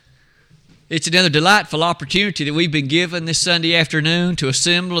It's another delightful opportunity that we've been given this Sunday afternoon to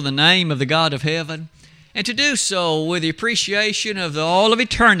assemble in the name of the God of heaven, and to do so with the appreciation of all of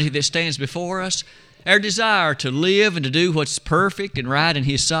eternity that stands before us, our desire to live and to do what's perfect and right in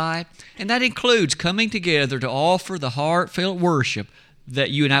His sight, and that includes coming together to offer the heartfelt worship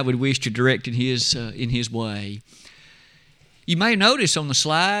that you and I would wish to direct in His way. You may notice on the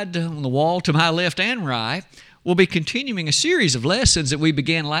slide on the wall to my left and right, we'll be continuing a series of lessons that we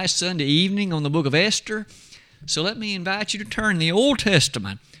began last Sunday evening on the book of Esther. So let me invite you to turn the Old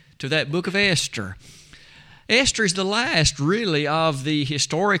Testament to that book of Esther. Esther is the last, really, of the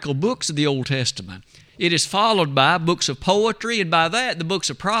historical books of the Old Testament. It is followed by books of poetry, and by that, the books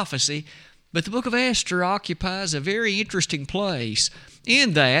of prophecy. But the book of Esther occupies a very interesting place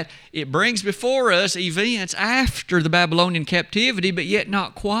in that it brings before us events after the Babylonian captivity, but yet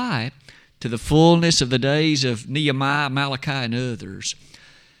not quite to the fullness of the days of Nehemiah, Malachi, and others.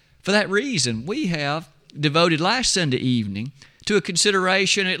 For that reason, we have devoted last Sunday evening to a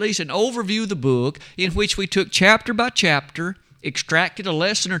consideration, at least an overview of the book, in which we took chapter by chapter, extracted a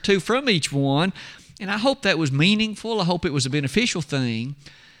lesson or two from each one, and I hope that was meaningful. I hope it was a beneficial thing,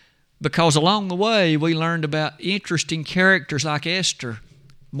 because along the way we learned about interesting characters like Esther,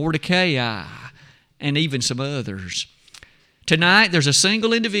 Mordecai, and even some others. Tonight, there's a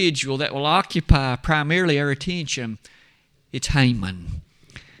single individual that will occupy primarily our attention. It's Haman.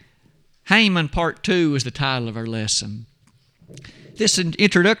 Haman Part 2 is the title of our lesson. This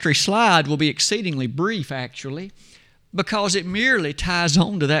introductory slide will be exceedingly brief, actually, because it merely ties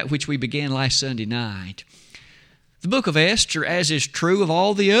on to that which we began last Sunday night. The book of Esther, as is true of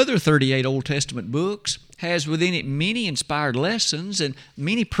all the other 38 Old Testament books, has within it many inspired lessons and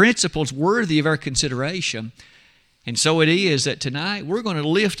many principles worthy of our consideration. And so it is that tonight we're going to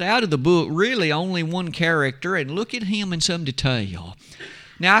lift out of the book really only one character and look at him in some detail.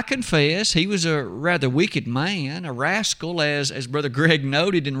 Now, I confess he was a rather wicked man, a rascal, as Brother Greg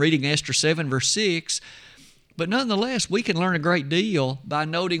noted in reading Esther 7, verse 6. But nonetheless, we can learn a great deal by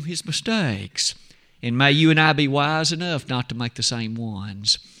noting his mistakes. And may you and I be wise enough not to make the same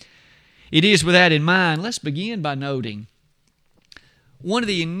ones. It is with that in mind, let's begin by noting one of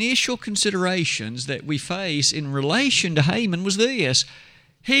the initial considerations that we face in relation to Haman was this: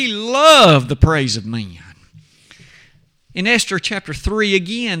 he loved the praise of men. In Esther chapter 3,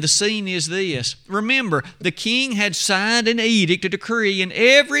 again, the scene is this. Remember, the king had signed an edict, a decree, and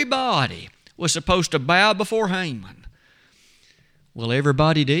everybody was supposed to bow before Haman. Well,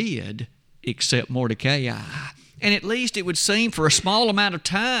 everybody did, except Mordecai. And at least it would seem for a small amount of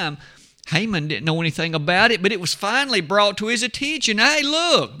time, Haman didn't know anything about it, but it was finally brought to his attention. Hey,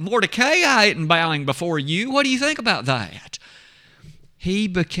 look, Mordecai isn't bowing before you. What do you think about that? He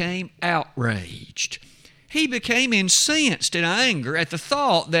became outraged. He became incensed in anger at the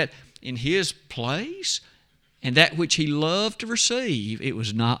thought that in his place and that which he loved to receive, it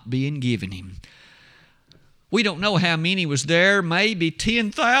was not being given him. We don't know how many was there. Maybe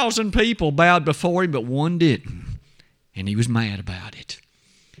 10,000 people bowed before him, but one didn't. And he was mad about it.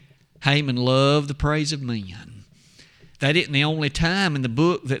 Haman loved the praise of men. That isn't the only time in the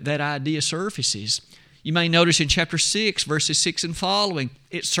book that idea surfaces. You may notice in chapter 6, verses 6 and following,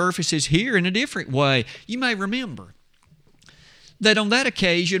 it surfaces here in a different way. You may remember that on that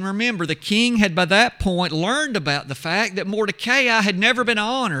occasion, the king had by that point learned about the fact that Mordecai had never been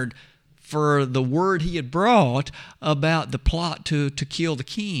honored for the word he had brought about the plot to kill the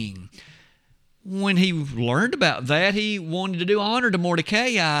king. When he learned about that, he wanted to do honor to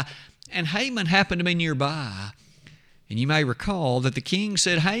Mordecai, and Haman happened to be nearby. And you may recall that the king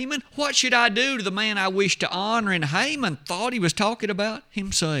said, Haman, what should I do to the man I wish to honor? And Haman thought he was talking about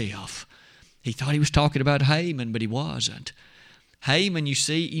himself. He thought he was talking about Haman, but he wasn't. Haman, you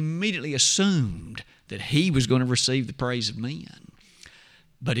see, immediately assumed that he was going to receive the praise of men.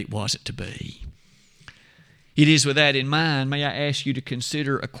 But it wasn't to be. It is with that in mind, may I ask you to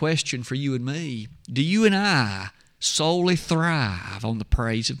consider a question for you and me. Do you and I solely thrive on the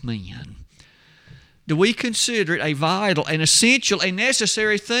praise of men? Do we consider it a vital and essential and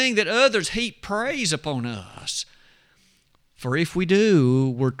necessary thing that others heap praise upon us? For if we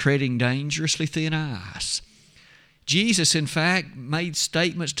do, we're treading dangerously thin ice. Jesus, in fact, made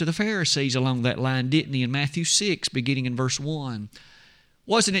statements to the Pharisees along that line, didn't he, in Matthew 6, beginning in verse 1.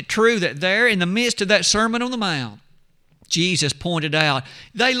 Wasn't it true that there, in the midst of that Sermon on the Mount, Jesus pointed out,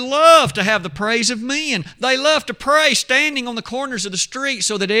 they love to have the praise of men. They love to pray standing on the corners of the street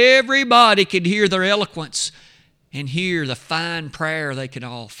so that everybody could hear their eloquence and hear the fine prayer they could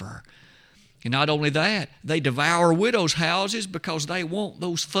offer. And not only that, they devour widows' houses because they want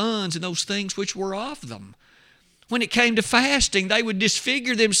those funds and those things which were of them. When it came to fasting, they would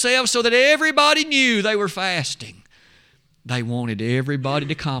disfigure themselves so that everybody knew they were fasting. They wanted everybody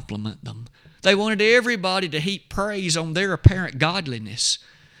to compliment them. They wanted everybody to heap praise on their apparent godliness.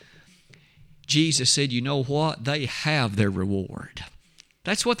 Jesus said, you know what? They have their reward.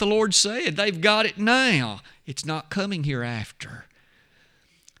 That's what the Lord said. They've got it now. It's not coming hereafter.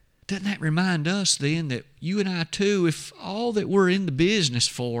 Doesn't that remind us then that you and I too, if all that we're in the business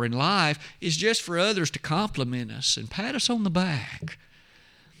for in life is just for others to compliment us and pat us on the back,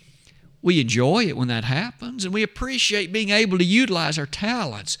 we enjoy it when that happens, and we appreciate being able to utilize our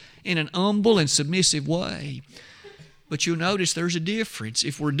talents in an humble and submissive way. But you'll notice there's a difference.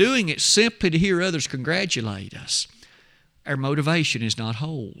 If we're doing it simply to hear others congratulate us, our motivation is not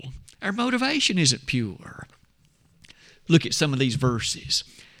whole. Our motivation isn't pure. Look at some of these verses.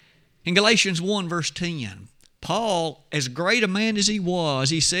 In Galatians 1, verse 10, Paul, as great a man as he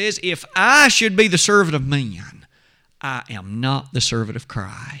was, he says, if I should be the servant of men, I am not the servant of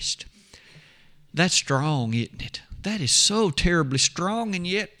Christ. That's strong, isn't it? That is so terribly strong, and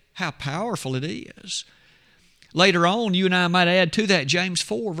yet how powerful it is. Later on, you and I might add to that James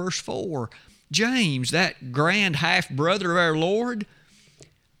 4, verse 4. James, that grand half-brother of our Lord,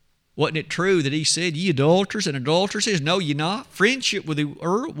 wasn't it true that he said, ye adulterers and adulteresses, know ye not? Friendship with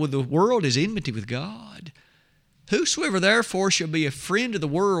the world is enmity with God. Whosoever therefore shall be a friend of the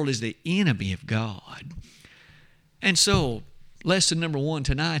world is the enemy of God. And so, lesson number 1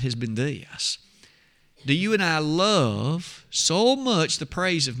 tonight has been this. Do you and I love so much the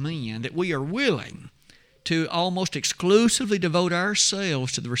praise of men that we are willing to almost exclusively devote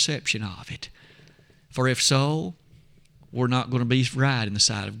ourselves to the reception of it? For if so, we're not going to be right in the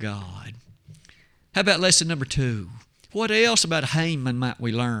sight of God. How about lesson number 2? What else about Haman might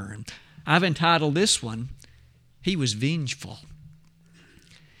we learn? I've entitled this one, he was vengeful.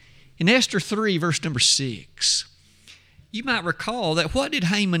 In Esther 3, verse number 6, you might recall that what did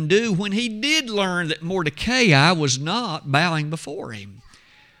Haman do when he did learn that Mordecai was not bowing before him?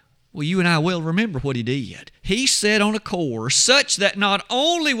 Well, you and I will remember what he did. He set on a course such that not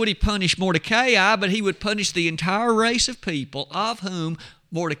only would he punish Mordecai, but he would punish the entire race of people of whom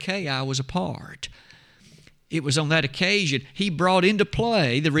Mordecai was a part. It was on that occasion he brought into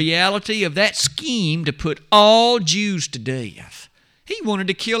play the reality of that scheme to put all Jews to death. He wanted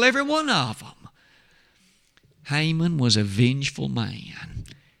to kill every one of them. Haman was a vengeful man.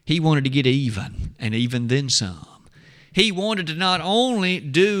 He wanted to get even, and even then some. He wanted to not only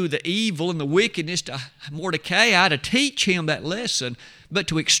do the evil and the wickedness to Mordecai to teach him that lesson, but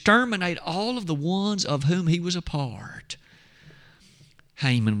to exterminate all of the ones of whom he was a part.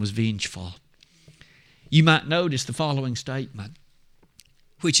 Haman was vengeful. You might notice the following statement,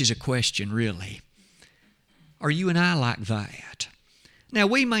 which is a question really. Are you and I like that? Now,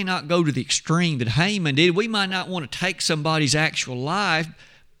 we may not go to the extreme that Haman did. We might not want to take somebody's actual life,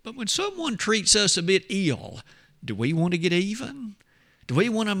 but when someone treats us a bit ill, do we want to get even? Do we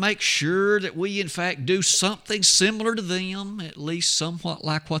want to make sure that we, in fact, do something similar to them, at least somewhat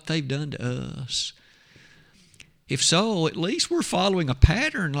like what they've done to us? If so, at least we're following a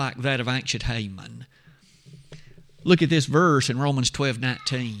pattern like that of ancient Haman. Look at this verse in Romans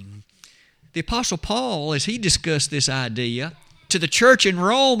 12:19. The Apostle Paul, as he discussed this idea, to the church in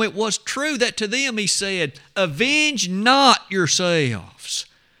Rome, it was true that to them he said, avenge not yourselves,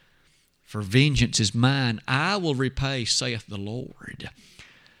 for vengeance is mine, I will repay, saith the Lord.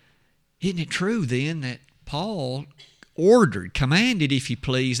 Isn't it true then that Paul commanded, if you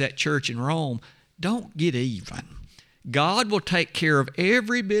please, that church in Rome, don't get even. God will take care of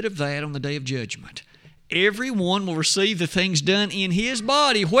every bit of that on the day of judgment. Everyone will receive the things done in his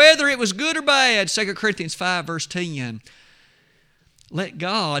body, whether it was good or bad. 2 Corinthians 5, verse 10. Let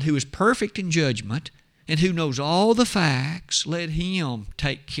God, who is perfect in judgment and who knows all the facts, let Him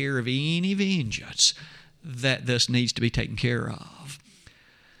take care of any vengeance that thus needs to be taken care of.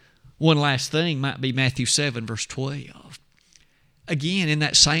 One last thing might be Matthew 7, verse 12. Again, in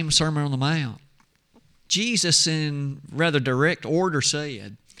that same Sermon on the Mount, Jesus, in rather direct order,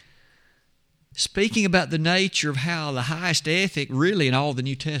 said, speaking about the nature of how the highest ethic really in all the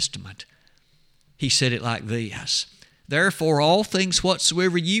New Testament, He said it like this, therefore all things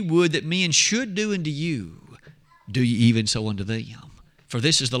whatsoever ye would that men should do unto you, do ye even so unto them. For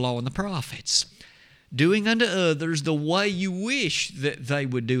this is the law and the prophets, doing unto others the way you wish that they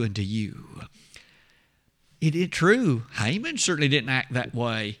would do unto you. It is true, Haman certainly didn't act that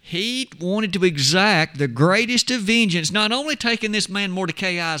way. He wanted to exact the greatest of vengeance, not only taking this man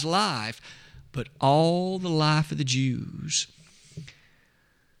Mordecai's life, but all the life of the Jews.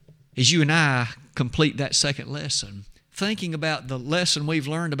 As you and I complete that second lesson, thinking about the lesson we've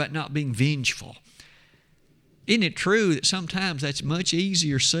learned about not being vengeful, Isn't it true that sometimes that's much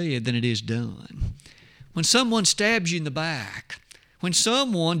easier said than it is done? When someone stabs you in the back, when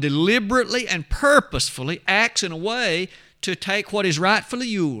someone deliberately and purposefully acts in a way to take what is rightfully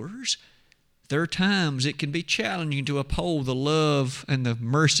yours, there are times it can be challenging to uphold the love and the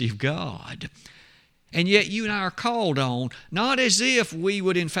mercy of God. And yet you and I are called on, not as if we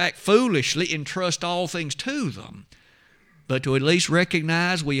would in fact foolishly entrust all things to them, but to at least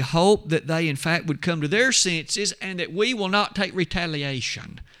recognize we hope that they in fact would come to their senses and that we will not take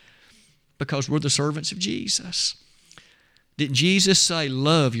retaliation because we're the servants of Jesus. Didn't Jesus say,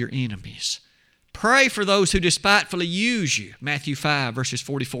 love your enemies? Pray for those who despitefully use you. Matthew 5, verses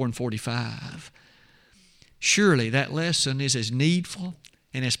 44 and 45. Surely that lesson is as needful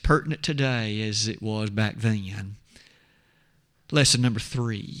and as pertinent today as it was back then. Lesson number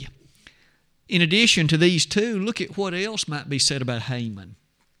 3. In addition to these two, look at what else might be said about Haman.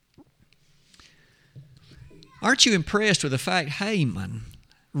 Aren't you impressed with the fact Haman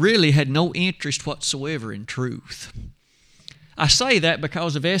really had no interest whatsoever in truth? I say that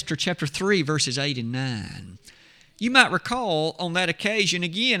because of Esther chapter 3, verses 8 and 9. You might recall on that occasion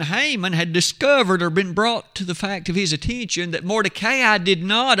again, Haman had discovered or been brought to the fact of his attention that Mordecai did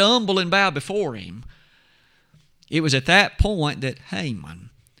not humble and bow before him. It was at that point that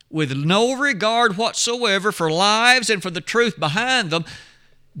Haman, with no regard whatsoever for lives and for the truth behind them,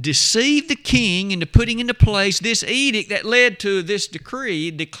 deceived the king into putting into place this edict that led to this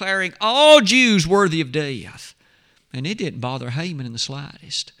decree declaring all Jews worthy of death. And it didn't bother Haman in the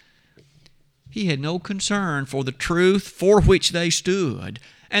slightest. He had no concern for the truth for which they stood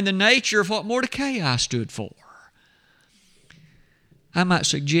and the nature of what Mordecai stood for. I might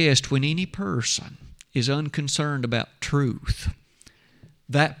suggest when any person is unconcerned about truth,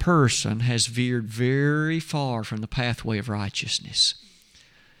 that person has veered very far from the pathway of righteousness.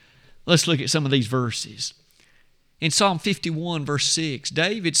 Let's look at some of these verses. In Psalm 51, verse 6,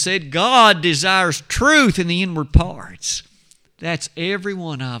 David said, God desires truth in the inward parts. That's every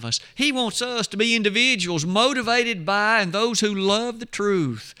one of us. He wants us to be individuals motivated by and those who love the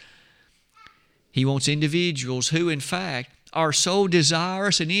truth. He wants individuals who, in fact, are so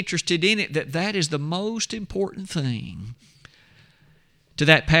desirous and interested in it that that is the most important thing. To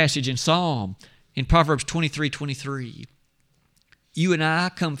that passage in Psalm, in Proverbs 23:23, you and I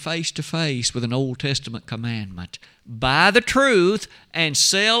come face to face with an Old Testament commandment. Buy the truth and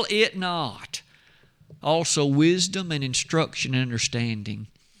sell it not. Also wisdom and instruction and understanding.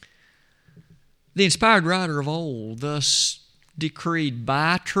 The inspired writer of old thus decreed,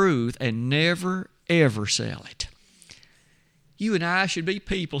 buy truth and never ever sell it. You and I should be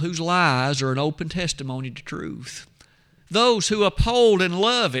people whose lives are an open testimony to truth. Those who uphold and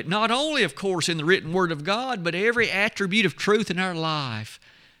love it, not only, of course, in the written Word of God, but every attribute of truth in our life.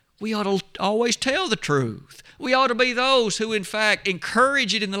 We ought to always tell the truth. We ought to be those who, in fact,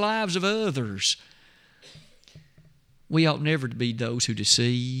 encourage it in the lives of others. We ought never to be those who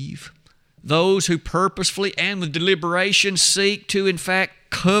deceive, those who purposefully and with deliberation seek to, in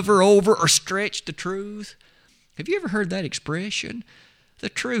fact, cover over or stretch the truth. Have you ever heard that expression? The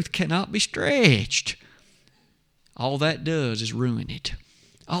truth cannot be stretched. All that does is ruin it.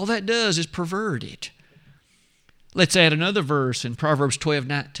 All that does is pervert it. Let's add another verse in Proverbs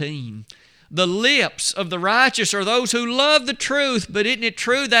 12:19. The lips of the righteous are those who love the truth, but isn't it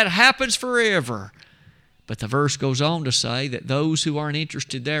true that happens forever? But the verse goes on to say that those who aren't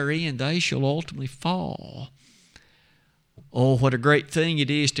interested therein, they shall ultimately fall. Oh, what a great thing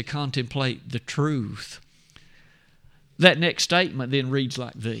it is to contemplate the truth. That next statement then reads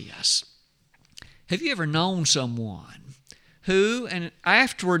like this. Have you ever known someone who, and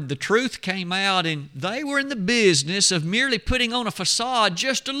afterward the truth came out and they were in the business of merely putting on a facade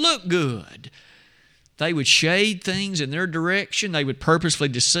just to look good? They would shade things in their direction. They would purposefully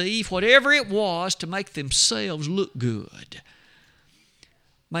deceive, whatever it was, to make themselves look good.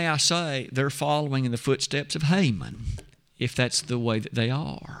 May I say, they're following in the footsteps of Haman, if that's the way that they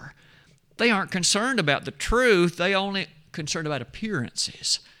are. They aren't concerned about the truth. They only concerned about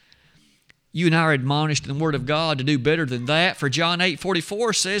appearances. You and I are admonished in the Word of God to do better than that. For John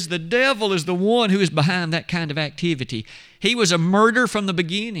 8:44 says, the devil is the one who is behind that kind of activity. He was a murderer from the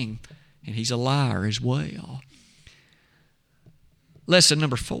beginning, and he's a liar as well. Lesson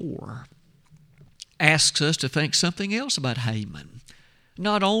number 4 asks us to think something else about Haman.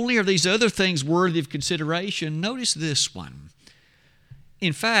 Not only are these other things worthy of consideration, notice this one.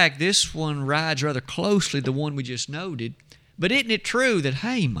 In fact, this one rides rather closely the one we just noted. But isn't it true that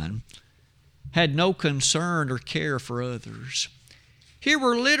Haman had no concern or care for others? Here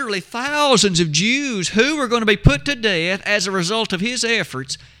were literally thousands of Jews who were going to be put to death as a result of his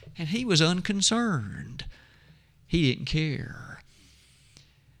efforts, and he was unconcerned. He didn't care.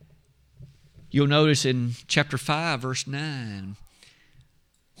 You'll notice in chapter 5, verse 9,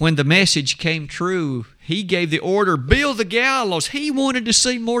 when the message came true, he gave the order, build the gallows. He wanted to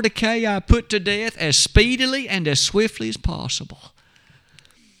see Mordecai put to death as speedily and as swiftly as possible.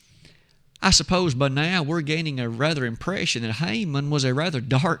 I suppose by now we're gaining a rather impression that Haman was a rather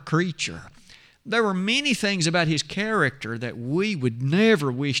dark creature. There were many things about his character that we would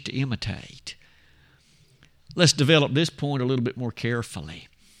never wish to imitate. Let's develop this point a little bit more carefully.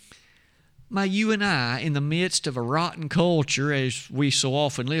 May you and I, in the midst of a rotten culture as we so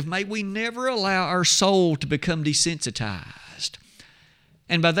often live, may we never allow our soul to become desensitized.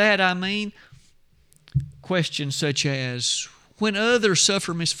 And by that I mean questions such as, when others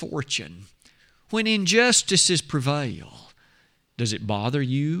suffer misfortune, when injustices prevail, does it bother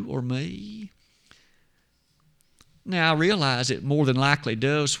you or me? Now, I realize it more than likely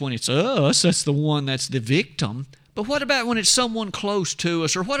does when it's us. That's the one that's the victim. But what about when it's someone close to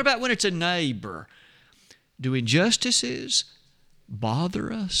us? Or what about when it's a neighbor? Do injustices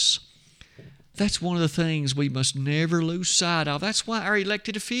bother us? That's one of the things we must never lose sight of. That's why our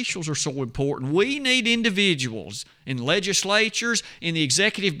elected officials are so important. We need individuals in legislatures, in the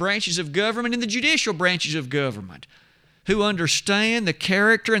executive branches of government, in the judicial branches of government, who understand the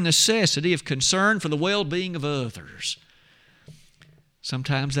character and necessity of concern for the well-being of others.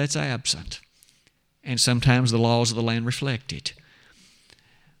 Sometimes that's absent, and sometimes the laws of the land reflect it.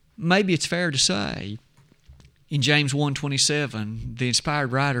 Maybe it's fair to say, in James 1:27, the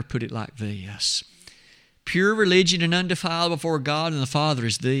inspired writer put it like this: pure religion and undefiled before God and the Father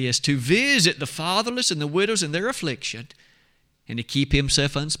is this, to visit the fatherless and the widows in their affliction, and to keep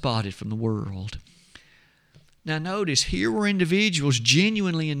himself unspotted from the world. Now notice, here were individuals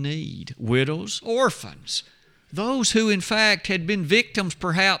genuinely in need, widows, orphans, those who in fact had been victims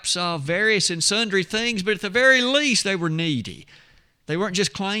perhaps of various and sundry things, but at the very least they were needy. They weren't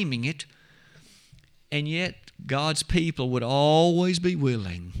just claiming it. And yet God's people would always be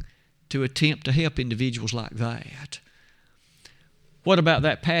willing to attempt to help individuals like that. What about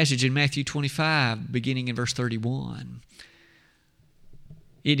that passage in Matthew 25, beginning in verse 31?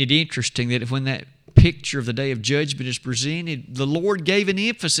 Isn't it interesting that when that picture of the day of judgment is presented, the Lord gave an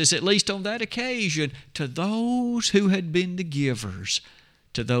emphasis, at least on that occasion, to those who had been the givers,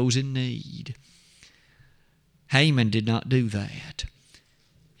 to those in need. Haman did not do that.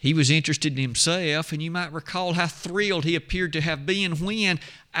 He was interested in himself, and you might recall how thrilled he appeared to have been when,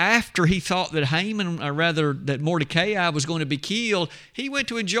 after he thought that that Mordecai was going to be killed, he went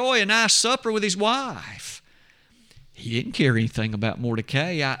to enjoy a nice supper with his wife. He didn't care anything about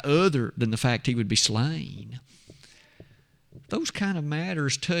Mordecai other than the fact he would be slain. Those kind of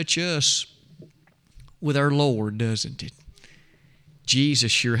matters touch us with our Lord, doesn't it?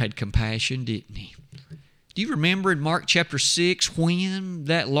 Jesus sure had compassion, didn't he? Do you remember in Mark chapter 6 when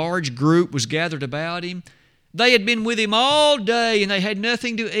that large group was gathered about him? They had been with him all day and they had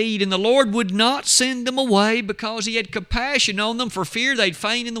nothing to eat, and the Lord would not send them away because he had compassion on them for fear they'd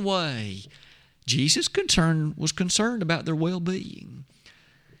faint in the way. Jesus was concerned about their well-being.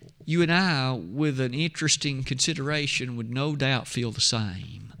 You and I, with an interesting consideration, would no doubt feel the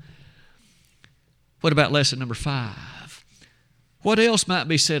same. What about lesson number 5? What else might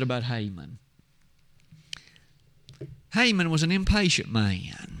be said about Haman? Haman was an impatient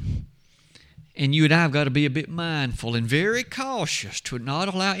man. And you and I have got to be a bit mindful and very cautious to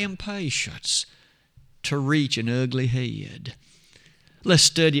not allow impatience to reach an ugly head. Let's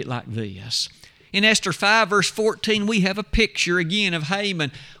study it like this. In Esther 5, verse 14, we have a picture again of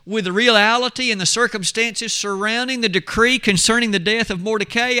Haman with the reality and the circumstances surrounding the decree concerning the death of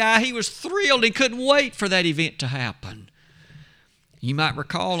Mordecai. He was thrilled and couldn't wait for that event to happen. You might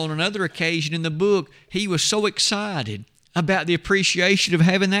recall on another occasion in the book, he was so excited about the appreciation of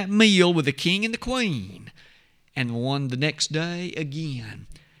having that meal with the king and the queen. And the next day again,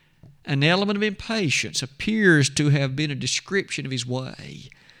 an element of impatience appears to have been a description of his way.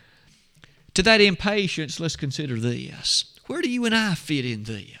 To that impatience, let's consider this. Where do you and I fit in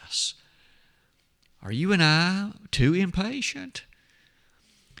this? Are you and I too impatient?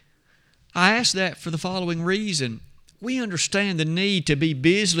 I ask that for the following reason. We understand the need to be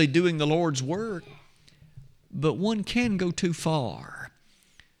busily doing the Lord's work, but one can go too far.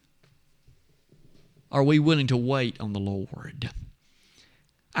 Are we willing to wait on the Lord?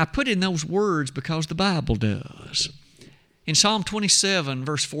 I put in those words because the Bible does. In Psalm 27,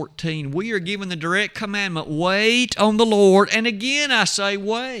 verse 14, we are given the direct commandment, wait on the Lord. And again I say,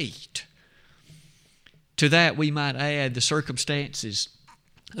 wait. To that we might add the circumstances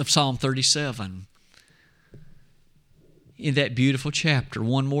of Psalm 37. In that beautiful chapter,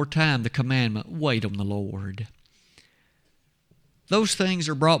 one more time, the commandment, wait on the Lord. Those things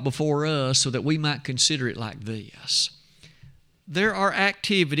are brought before us so that we might consider it like this. There are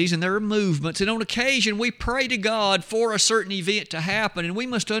activities and there are movements, and on occasion we pray to God for a certain event to happen, and we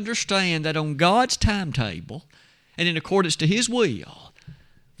must understand that on God's timetable and in accordance to His will,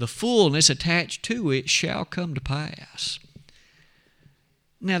 the fullness attached to it shall come to pass.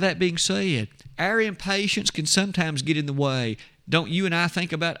 Now, that being said, our impatience can sometimes get in the way. Don't you and I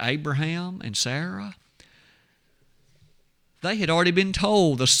think about Abraham and Sarah? They had already been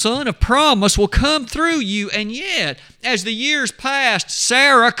told the son of promise will come through you, and yet, as the years passed,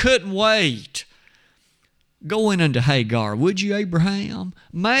 Sarah couldn't wait. Go in unto Hagar, would you, Abraham?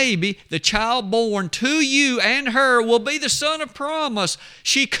 Maybe the child born to you and her will be the son of promise.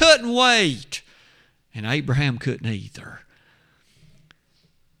 She couldn't wait, and Abraham couldn't either.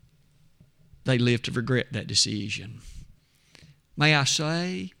 They lived to regret that decision. May I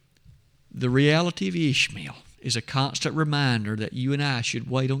say, the reality of Ishmael is a constant reminder that you and I should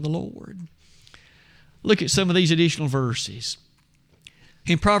wait on the Lord. Look at some of these additional verses.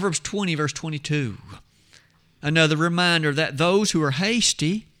 In Proverbs 20, verse 22, another reminder that those who are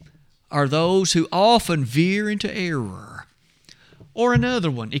hasty are those who often veer into error. Or another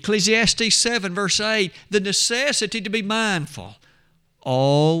one, Ecclesiastes 7, verse 8, the necessity to be mindful,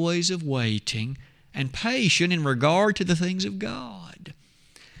 always of waiting, and patient in regard to the things of God.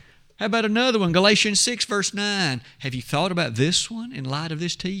 How about another one, Galatians 6, verse 9? Have you thought about this one in light of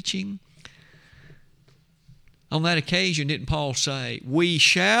this teaching? On that occasion, didn't Paul say, we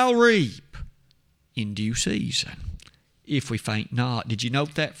shall reap in due season, if we faint not? Did you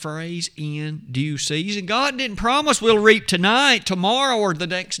note that phrase, in due season? God didn't promise we'll reap tonight, tomorrow, or the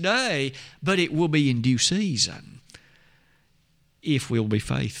next day, but it will be in due season, if we'll be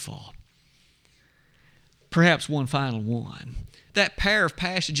faithful. Perhaps one final one. That pair of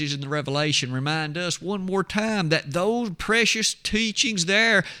passages in the Revelation remind us one more time that those precious teachings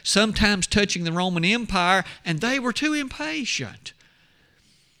there, sometimes touching the Roman Empire, and they were too impatient.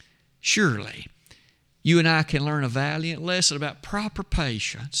 Surely, you and I can learn a valiant lesson about proper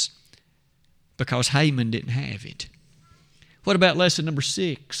patience because Haman didn't have it. What about lesson number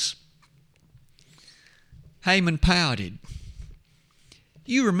 6? Haman pouted.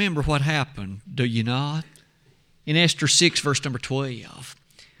 You remember what happened, do you not? In Esther 6, verse number 12,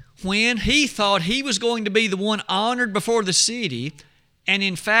 when he thought he was going to be the one honored before the city, and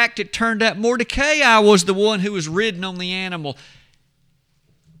in fact it turned out Mordecai was the one who was ridden on the animal.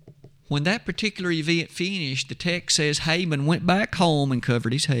 When that particular event finished, the text says Haman went back home and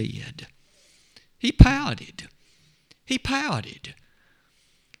covered his head. He pouted. He pouted.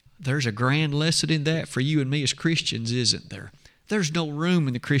 There's a grand lesson in that for you and me as Christians, isn't there? There's no room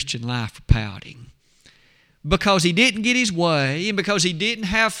in the Christian life for pouting. Because he didn't get his way, and because he didn't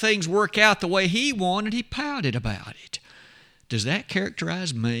have things work out the way he wanted, he pouted about it. Does that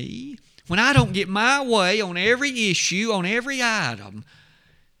characterize me? When I don't get my way on every issue, on every item,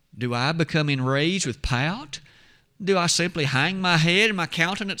 do I become enraged with pout? Do I simply hang my head and my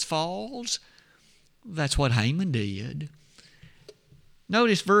countenance falls? That's what Haman did.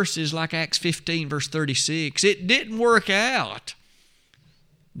 Notice verses like Acts 15, verse 36. It didn't work out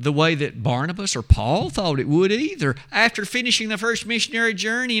the way that Barnabas or Paul thought it would either. After finishing the first missionary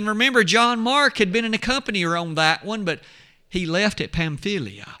journey, and remember, John Mark had been an accompanier on that one, but he left at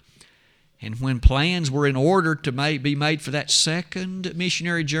Pamphylia. And when plans were in order to be made for that second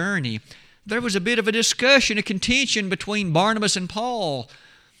missionary journey, there was a bit of a discussion, a contention between Barnabas and Paul.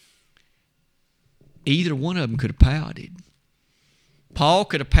 Either one of them could have pouted. Paul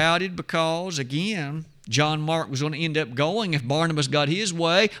could have pouted because, again, John Mark was going to end up going if Barnabas got his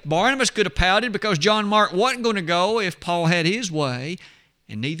way. Barnabas could have pouted because John Mark wasn't going to go if Paul had his way,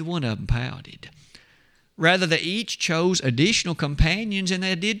 and neither one of them pouted. Rather, they each chose additional companions, and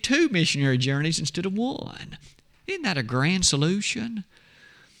they did 2 missionary journeys instead of 1. Isn't that a grand solution?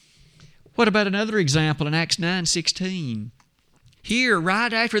 What about another example in Acts 9:16? Here,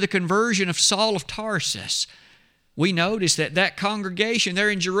 right after the conversion of Saul of Tarsus, we notice that that congregation there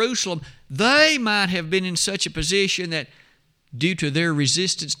in Jerusalem, they might have been in such a position that due to their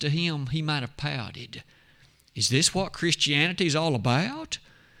resistance to him, he might have pouted. Is this what Christianity is all about?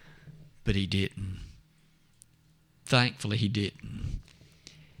 But he didn't. Thankfully, he didn't.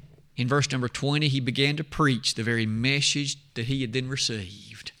 In verse number 20, he began to preach the very message that he had then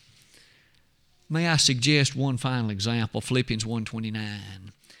received. May I suggest one final example, Philippians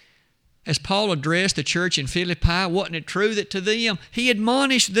 1:29. As Paul addressed the church in Philippi, wasn't it true that to them, he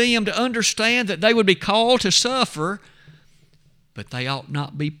admonished them to understand that they would be called to suffer, but they ought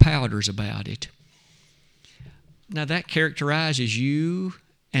not be pouters about it. Now that characterizes you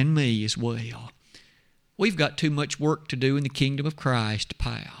and me as well. we've got too much work to do in the kingdom of Christ to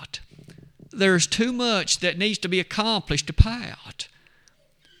pout. There's too much that needs to be accomplished to pout.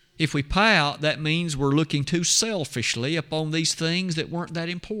 If we pout, that means we're looking too selfishly upon these things that weren't that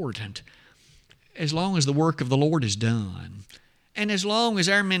important. As long as the work of the Lord is done, and as long as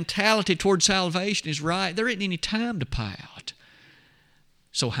our mentality toward salvation is right, there isn't any time to pout.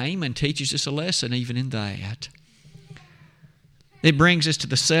 So Haman teaches us a lesson even in that. It brings us to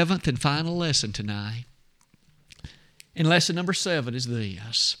the seventh and final lesson tonight. And lesson number 7 is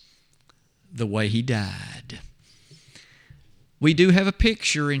this: the way he died. We do have a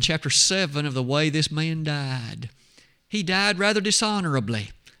picture in chapter 7 of the way this man died. He died rather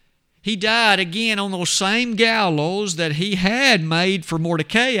dishonorably. He died again on those same gallows that he had made for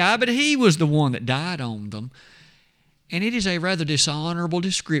Mordecai, but he was the one that died on them. And it is a rather dishonorable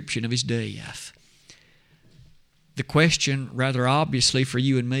description of his death. The question, rather obviously for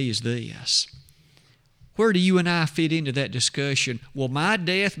you and me, is this: where do you and I fit into that discussion? Will my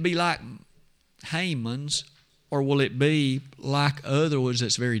death be like Haman's, or will it be like others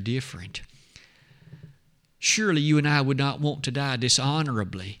that's very different? Surely you and I would not want to die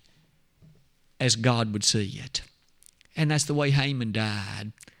dishonorably as God would see it. And that's the way Haman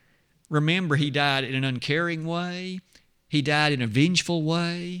died. Remember, he died in an uncaring way. He died in a vengeful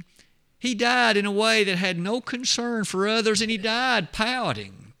way. He died in a way that had no concern for others, and he died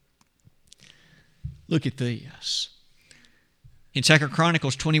pouting. Look at this. In 2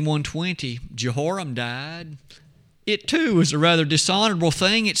 Chronicles 21:20, Jehoram died. It too was a rather dishonorable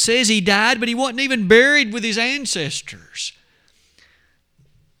thing. It says he died, but he wasn't even buried with his ancestors.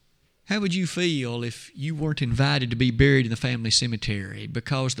 How would you feel if you weren't invited to be buried in the family cemetery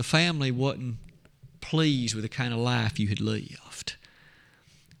because the family wasn't pleased with the kind of life you had lived?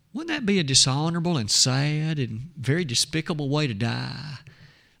 Wouldn't that be a dishonorable and sad and very despicable way to die?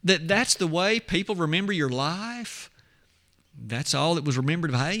 That's the way people remember your life? That's all that was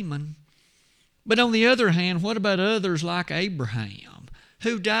remembered of Haman. But on the other hand, what about others like Abraham,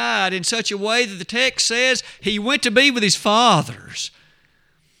 who died in such a way that the text says he went to be with his fathers?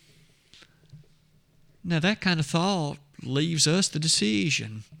 Now that kind of thought leaves us the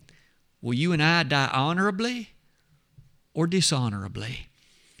decision. Will you and I die honorably or dishonorably?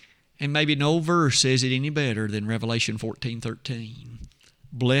 And maybe no verse says it any better than Revelation 14:13.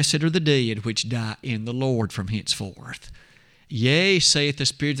 Blessed are the dead which die in the Lord from henceforth. Yea, saith the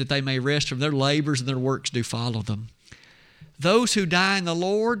Spirit, that they may rest from their labors, and their works do follow them. Those who die in the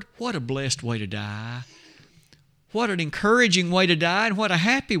Lord, what a blessed way to die. What an encouraging way to die, and what a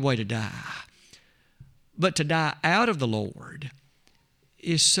happy way to die. But to die out of the Lord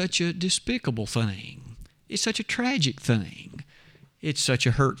is such a despicable thing. It's such a tragic thing. It's such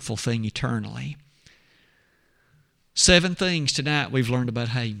a hurtful thing eternally. 7 things tonight we've learned about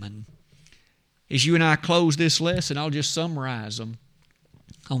Haman. As you and I close this lesson, I'll just summarize them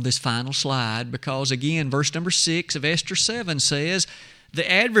on this final slide, because again, verse number 6 of Esther 7 says, the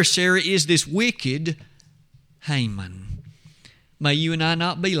adversary is this wicked Haman. May you and I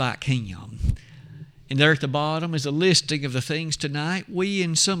not be like him. And there at the bottom is a listing of the things tonight we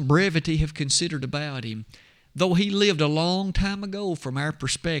in some brevity have considered about him. Though he lived a long time ago from our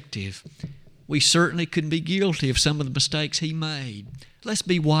perspective, we certainly could be guilty of some of the mistakes he made. Let's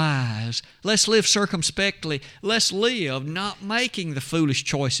be wise. Let's live circumspectly. Let's live not making the foolish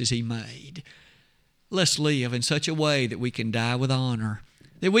choices he made. Let's live in such a way that we can die with honor,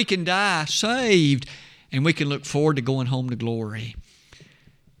 that we can die saved, and we can look forward to going home to glory.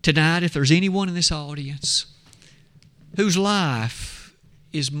 Tonight, if there's anyone in this audience whose life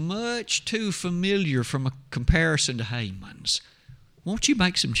is much too familiar from a comparison to Haman's, won't you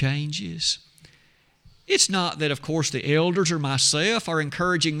make some changes? It's not that, of course, the elders or myself are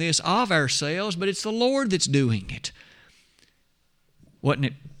encouraging this of ourselves, but it's the Lord that's doing it. Wasn't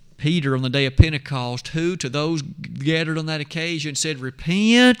it Peter on the day of Pentecost who, to those gathered on that occasion, said,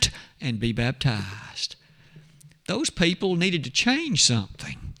 repent and be baptized? Those people needed to change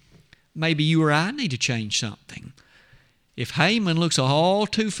something. Maybe you or I need to change something. If Haman looks all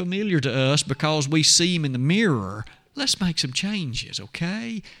too familiar to us because we see him in the mirror, let's make some changes,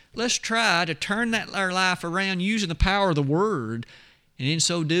 okay? Let's try to turn our life around using the power of the Word, and in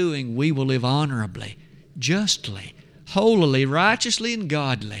so doing, we will live honorably, justly, holily, righteously, and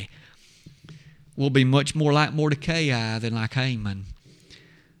godly. We'll be much more like Mordecai than like Haman.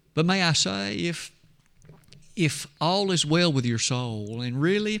 But may I say, if all is well with your soul, and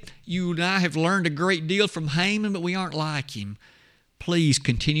really you and I have learned a great deal from Haman, but we aren't like him, please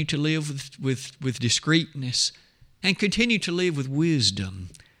continue to live with discreetness, and continue to live with wisdom,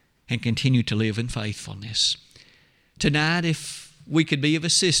 and continue to live in faithfulness. Tonight, if we could be of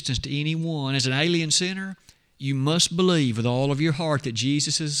assistance to anyone. As an alien sinner, you must believe with all of your heart that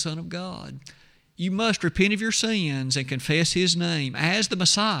Jesus is the Son of God. You must repent of your sins and confess His name as the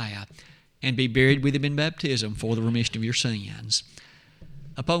Messiah and be buried with Him in baptism for the remission of your sins.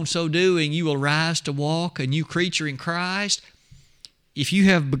 Upon so doing, you will rise to walk a new creature in Christ. If you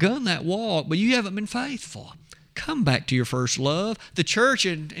have begun that walk, but you haven't been faithful, come back to your first love. The church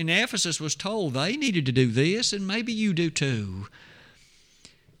in Ephesus was told they needed to do this, and maybe you do too.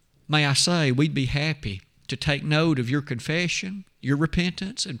 May I say, we'd be happy to take note of your confession, your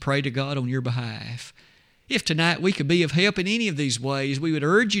repentance, and pray to God on your behalf. If tonight we could be of help in any of these ways, we would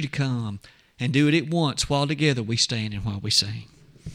urge you to come and do it at once while together we stand and while we sing.